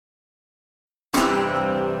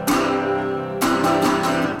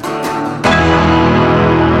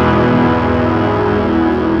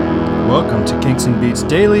Bits and Beats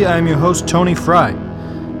Daily. I'm your host, Tony Fry.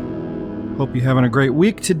 Hope you're having a great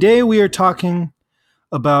week. Today we are talking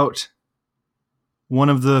about one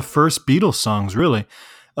of the first Beatles songs, really,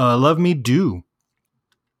 Love Me Do.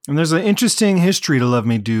 And there's an interesting history to Love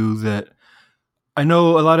Me Do that I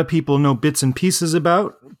know a lot of people know bits and pieces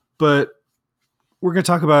about, but we're going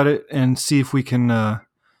to talk about it and see if we can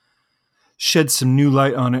shed some new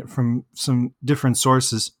light on it from some different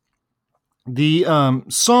sources. The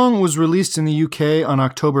song was released in the UK on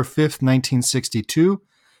October 5th, 1962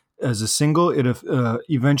 as a single. It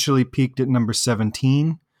eventually peaked at number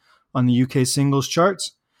 17 on the UK singles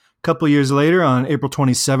charts. A couple years later, on April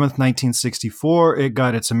 27th, 1964, it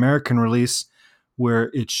got its American release where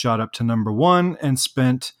it shot up to number 1 and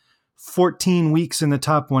spent 14 weeks in the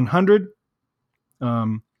top 100.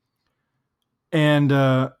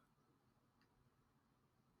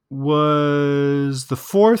 Was the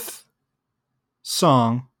fourth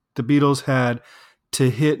song the Beatles had to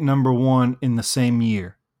hit number 1 in the same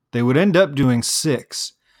year. They would end up doing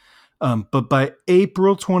 6. But by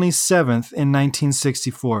April 27th in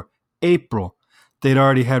 1964, they'd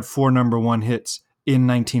already had 4 number 1 hits in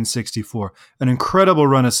 1964. An incredible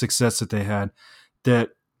run of success that they had that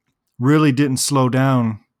really didn't slow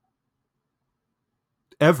down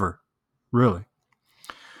ever, really.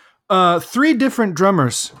 3 different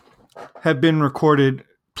drummers have been recorded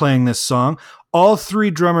playing this song. All 3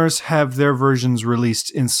 drummers have their versions released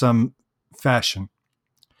in some fashion.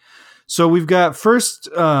 So we've got first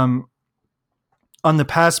on the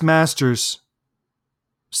Past Masters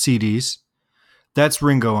CDs, that's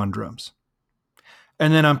Ringo on drums.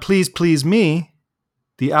 And then on Please Please Me,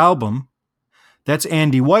 the album, that's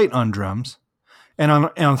Andy White on drums. And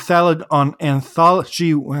on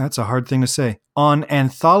Anthology, well, that's a hard thing to say. On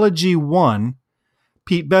Anthology 1,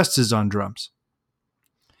 Pete Best is on drums.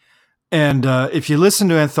 And if you listen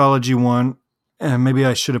to Anthology 1, and maybe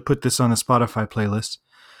I should have put this on the Spotify playlist,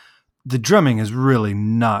 the drumming is really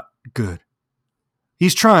not good.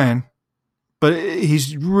 He's trying, but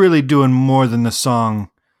he's really doing more than the song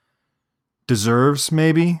deserves,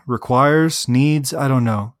 maybe, requires, needs, I don't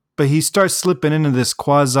know. But he starts slipping into this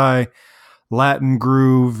quasi-Latin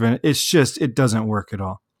groove, and it doesn't work at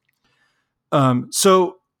all.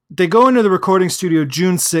 So they go into the recording studio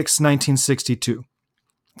June 6, 1962.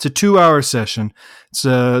 It's a 2-hour session. It's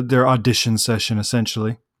their audition session,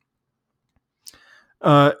 essentially.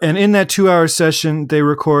 And in that 2-hour session, they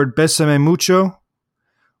record Bésame Mucho,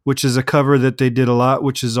 which is a cover that they did a lot,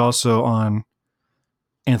 which is also on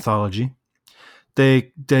Anthology.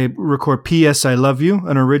 They record P.S. I Love You,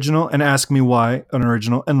 an original, and Ask Me Why, an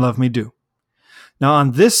original, and Love Me Do. Now,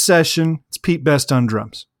 on this session, it's Pete Best on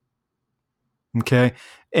drums. Okay?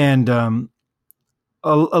 And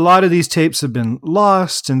a lot of these tapes have been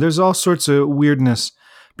lost, and there's all sorts of weirdness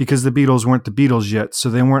because the Beatles weren't the Beatles yet, so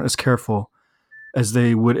they weren't as careful as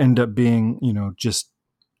they would end up being, just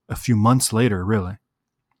a few months later, really.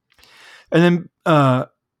 And then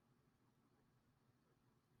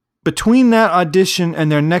between that audition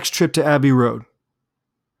and their next trip to Abbey Road,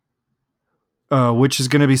 which is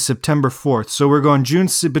going to be September 4th, so we're going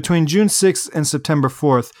between June 6th and September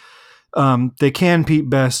 4th, they canned Pete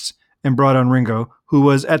Best and brought on Ringo, who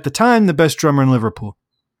was at the time the best drummer in Liverpool.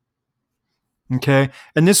 Okay?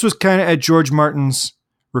 And this was kind of at George Martin's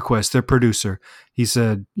request, their producer. He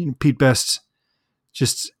said, Pete Best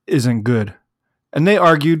just isn't good. And they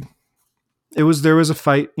argued. There was a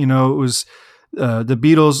fight. It was the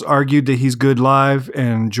Beatles argued that he's good live,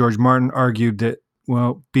 and George Martin argued that,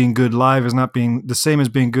 well, being good live is not being the same as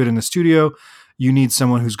being good in the studio. You need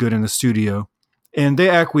someone who's good in the studio. And they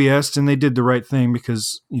acquiesced, and they did the right thing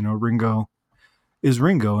because, Ringo is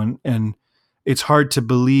Ringo. And it's hard to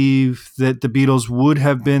believe that the Beatles would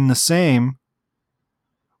have been the same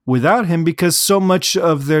without him because so much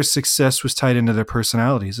of their success was tied into their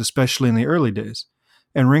personalities, especially in the early days.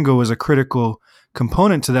 And Ringo was a critical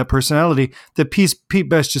component to that personality that Pete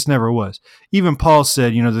Best just never was. Even Paul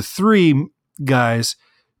said, the 3 guys,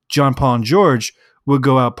 John, Paul, and George, would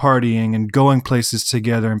go out partying and going places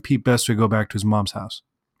together, and Pete Best would go back to his mom's house.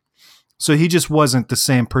 So he just wasn't the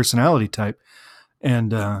same personality type.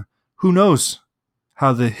 And who knows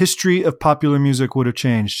how the history of popular music would have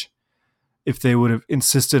changed if they would have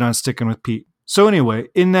insisted on sticking with Pete. So anyway,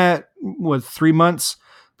 in that, 3 months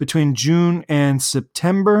between June and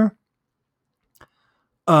September,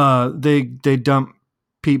 they dumped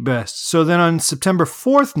Pete Best. So then on September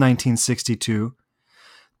 4th, 1962,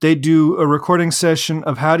 they do a recording session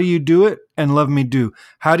of How Do You Do It and Love Me Do.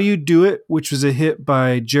 How Do You Do It, which was a hit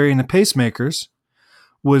by Jerry and the Pacemakers,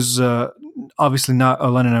 was obviously not a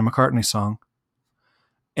Lennon and McCartney song.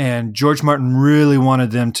 and George Martin really wanted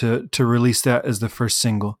them to release that as the first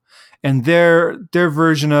single. And their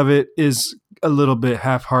version of it is a little bit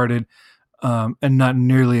half-hearted and not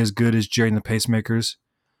nearly as good as Jerry and the Pacemakers,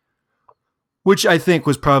 which I think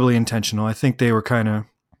was probably intentional. I think they were kind of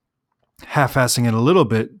half-assing it a little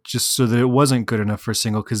bit just so that it wasn't good enough for a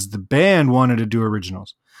single because the band wanted to do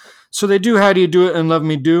originals. So they do How Do You Do It and Love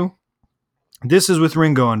Me Do. This is with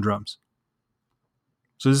Ringo on drums.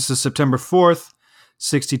 So this is September 4th,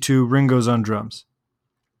 62, Ringo's on drums.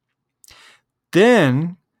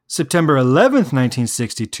 Then, September 11th,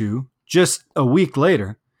 1962, just a week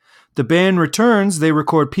later, the band returns. They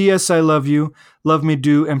record P.S. I Love You, Love Me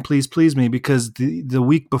Do, and Please Please Me because the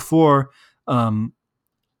week before, the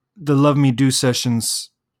Love Me Do sessions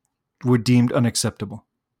were deemed unacceptable,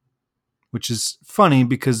 which is funny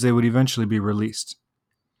because they would eventually be released.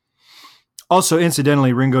 Also,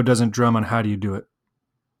 incidentally, Ringo doesn't drum on How Do You Do It.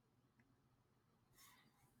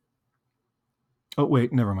 Oh,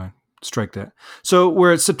 wait, never mind. Strike that. So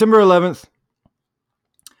we're at September 11th.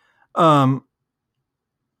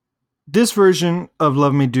 This version of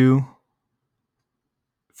Love Me Do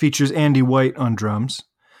features Andy White on drums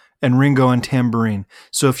and Ringo on tambourine.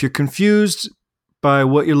 So if you're confused by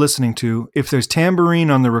what you're listening to, if there's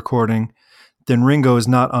tambourine on the recording, then Ringo is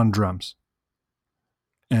not on drums.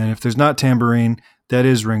 And if there's not tambourine, that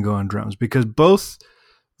is Ringo on drums, because both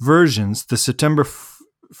versions, the September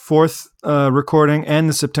 4th recording and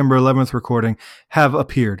the September 11th recording, have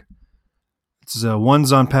appeared. It's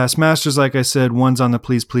one's on Past Masters, like I said, one's on the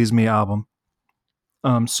Please Please Me album.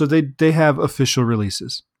 So they have official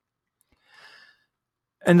releases.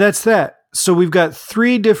 And that's that. So we've got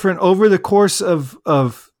three different, over the course of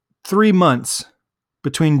 3 months,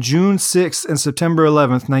 between June 6th and September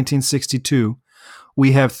 11th, 1962,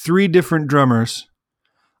 we have three different drummers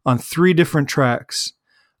on three different tracks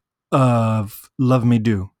of Love Me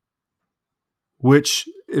Do, which,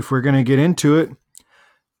 if we're going to get into it,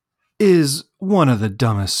 is one of the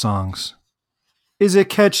dumbest songs. Is it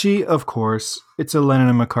catchy? Of course. It's a Lennon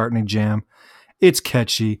and McCartney jam. It's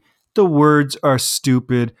catchy. The words are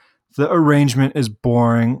stupid. The arrangement is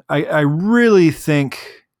boring. I really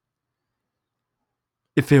think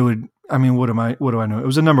if it would, I mean, what do I know? It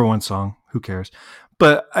was a number one song. Who cares?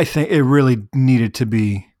 But I think it really needed to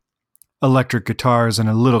be electric guitars and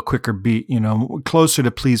a little quicker beat, closer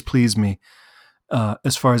to Please Please Me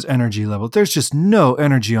as far as energy level. There's just no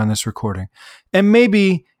energy on this recording. And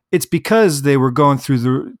maybe it's because they were going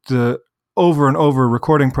through the over and over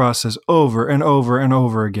recording process over and over and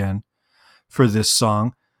over again for this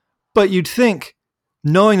song. But you'd think,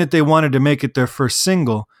 knowing that they wanted to make it their first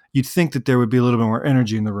single, you'd think that there would be a little bit more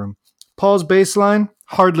energy in the room. Paul's bass line,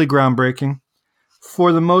 hardly groundbreaking.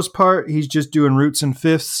 For the most part, he's just doing roots and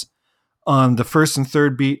fifths on the first and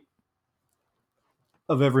third beat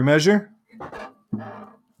of every measure,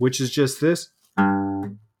 which is just this.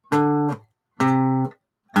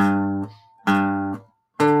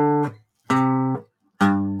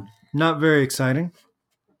 Not very exciting.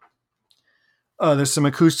 There's some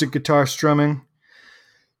acoustic guitar strumming.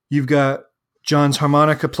 You've got John's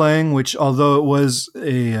harmonica playing, which, although it was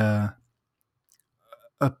a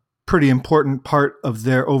pretty important part of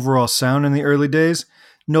their overall sound in the early days,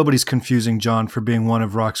 nobody's confusing John for being one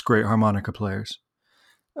of rock's great harmonica players.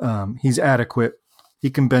 He's adequate. He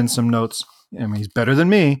can bend some notes. I mean, he's better than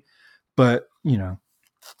me, but,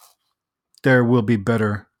 there will be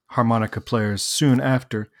better harmonica players soon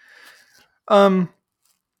after.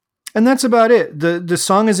 And that's about it. The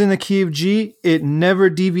song is in the key of G. It never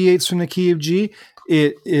deviates from the key of G.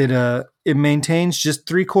 It maintains just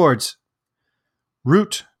three chords: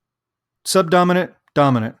 root, subdominant,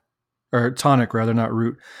 dominant, or tonic rather, not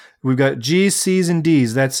root. We've got G's, C's, and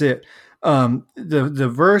D's. That's it.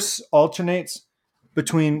 The verse alternates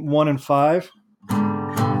between 1 and 5.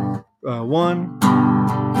 1,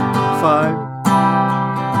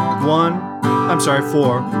 5, 1. I'm sorry,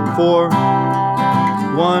 4. 4,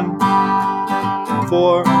 1,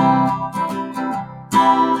 4.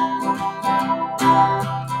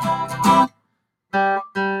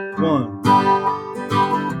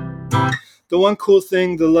 The one cool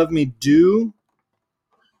thing, the Love Me Do,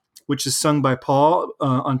 which is sung by Paul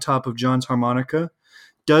on top of John's harmonica,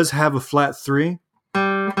 does have a flat 3,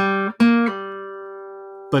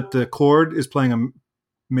 but the chord is playing a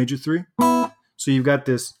major 3. So you've got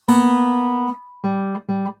this,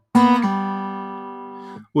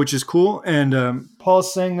 which is cool. And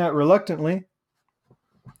Paul's saying that reluctantly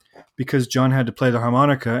because John had to play the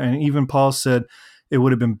harmonica. And even Paul said it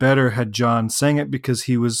would have been better had John sang it because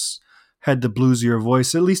he had the bluesier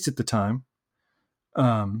voice, at least at the time.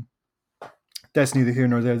 That's neither here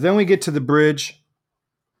nor there. Then we get to the bridge.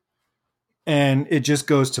 and it just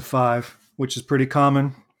goes to 5, which is pretty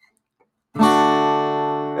common.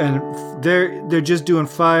 And they're just doing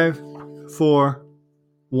 5, 4,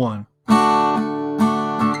 1.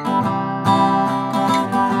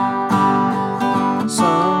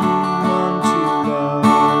 Someone to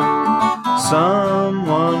love,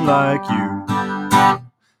 someone like you.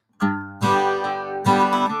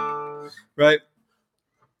 Right?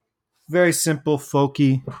 Very simple,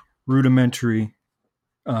 folky, rudimentary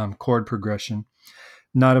chord progression.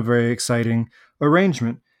 Not a very exciting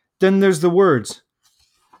arrangement. Then there's the words.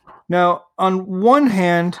 Now, on one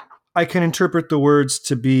hand, I can interpret the words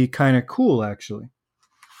to be kind of cool, actually.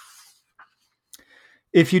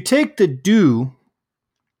 If you take the do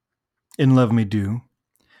in Love Me Do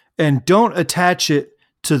and don't attach it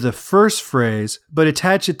to the first phrase, but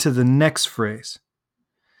attach it to the next phrase.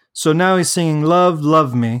 So now he's singing, love,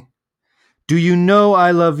 love me. Do you know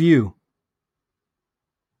I love you?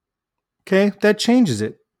 Okay, that changes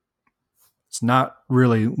it. It's not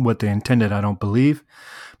really what they intended, I don't believe.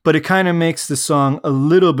 But it kind of makes the song a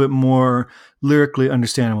little bit more lyrically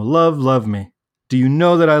understandable. Love, love me. Do you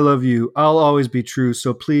know that I love you? I'll always be true,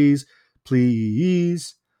 so please,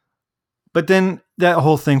 please. But then that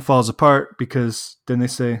whole thing falls apart because then they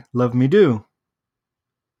say, love me do.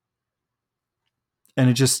 And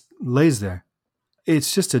it just lays there.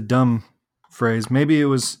 It's just a dumb phrase. Maybe it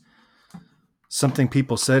was something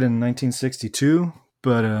people said in 1962,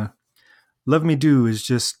 but love me do is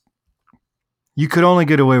just, you could only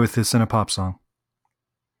get away with this in a pop song.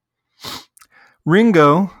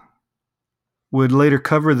 Ringo would later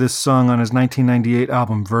cover this song on his 1998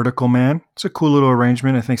 album Vertical Man. It's a cool little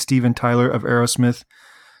arrangement. I think Steven Tyler of Aerosmith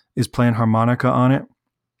is playing harmonica on it.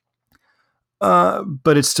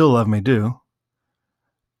 But it's still Love Me Do.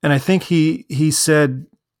 And I think he said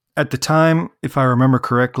at the time, if I remember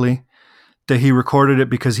correctly, that he recorded it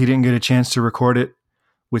because he didn't get a chance to record it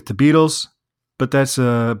with the Beatles. But that's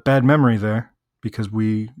a bad memory there because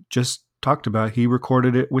we just talked about he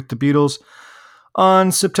recorded it with the Beatles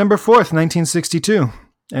on September 4th, 1962,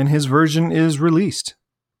 and his version is released.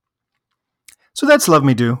 So that's Love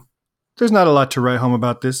Me Do. There's not a lot to write home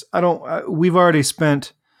about this. We've already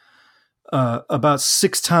spent about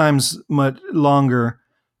 6 times much longer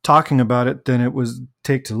talking about it than it was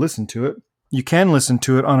take to listen to it. You can listen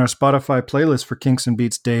to it on our Spotify playlist for Kinks and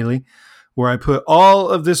Beats Daily, where I put all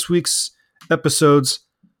of this week's episodes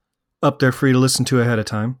up there for you to listen to ahead of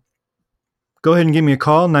time. Go ahead and give me a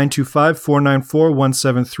call,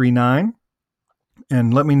 925-494-1739,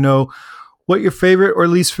 and let me know what your favorite or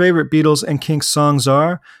least favorite Beatles and Kinks songs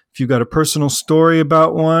are. If you've got a personal story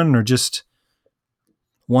about one or just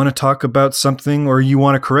want to talk about something or you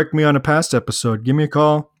want to correct me on a past episode, give me a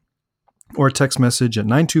call or a text message at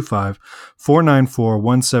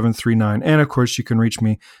 925-494-1739. And, of course, you can reach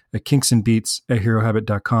me at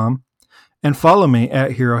kinksandbeats@herohabit.com and follow me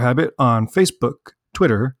at Hero Habit on Facebook,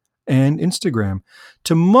 Twitter, and Instagram.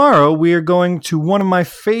 Tomorrow, we are going to one of my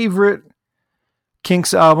favorite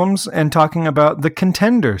Kinks albums and talking about The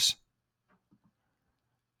Contenders.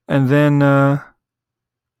 And then,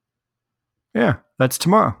 that's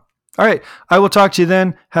tomorrow. All right. I will talk to you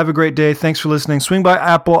then. Have a great day. Thanks for listening. Swing by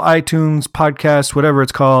Apple, iTunes, podcast, whatever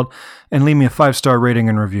it's called, and leave me a 5-star rating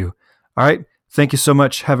and review. All right. Thank you so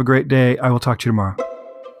much. Have a great day. I will talk to you tomorrow.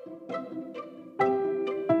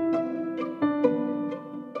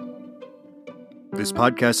 This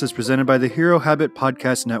podcast is presented by the Hero Habit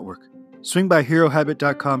Podcast Network. Swing by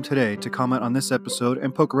HeroHabit.com today to comment on this episode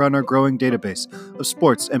and poke around our growing database of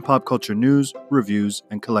sports and pop culture news, reviews,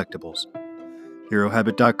 and collectibles.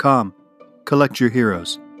 HeroHabit.com. Collect your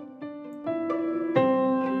heroes.